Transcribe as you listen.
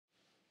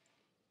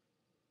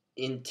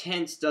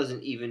intense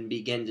doesn't even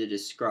begin to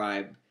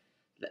describe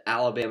the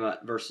Alabama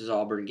versus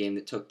Auburn game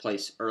that took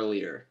place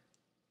earlier.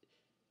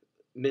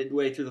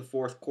 Midway through the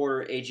fourth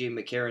quarter, A.J.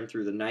 McCarron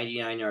threw the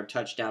 99-yard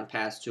touchdown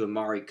pass to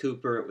Amari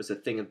Cooper. It was a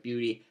thing of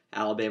beauty.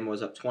 Alabama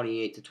was up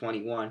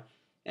 28-21.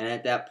 And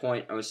at that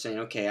point, I was saying,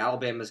 okay,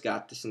 Alabama's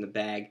got this in the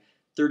bag.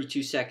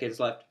 32 seconds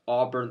left.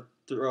 Auburn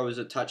throws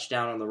a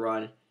touchdown on the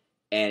run,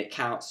 and it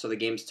counts, so the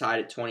game's tied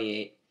at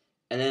 28.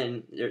 And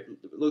then it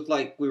looked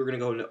like we were going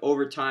to go into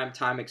overtime.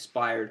 Time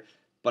expired,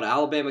 but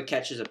Alabama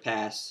catches a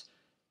pass,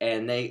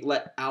 and they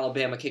let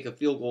Alabama kick a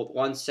field goal with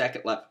 1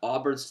 second left.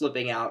 Auburn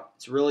slipping out.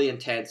 It's really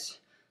intense.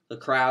 The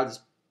crowd's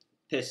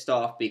pissed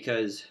off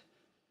because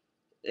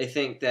they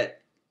think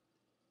that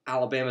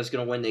Alabama's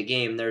going to win the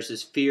game. There's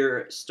this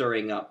fear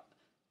stirring up.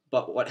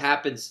 But what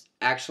happens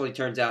actually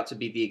turns out to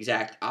be the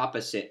exact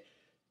opposite.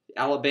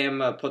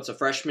 Alabama puts a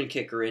freshman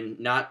kicker in,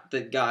 not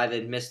the guy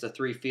that missed the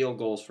 3 field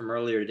goals from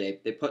earlier today.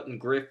 They put in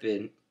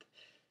Griffin,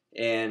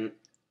 and,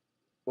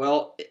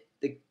 well,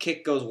 the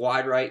kick goes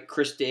wide right.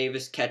 Chris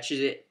Davis catches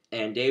it,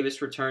 and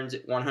Davis returns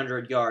it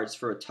 100 yards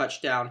for a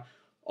touchdown.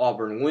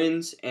 Auburn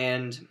wins,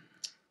 and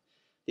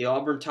the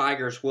Auburn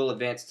Tigers will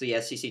advance to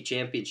the SEC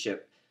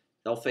Championship.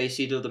 They'll face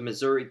either the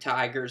Missouri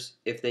Tigers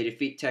if they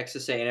defeat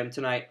Texas A&M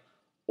tonight,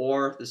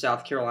 or the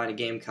South Carolina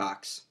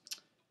Gamecocks.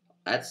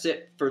 That's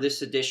it for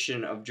this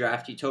edition of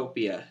Draft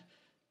Utopia.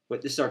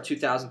 This is our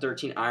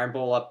 2013 Iron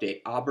Bowl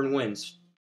update. Auburn wins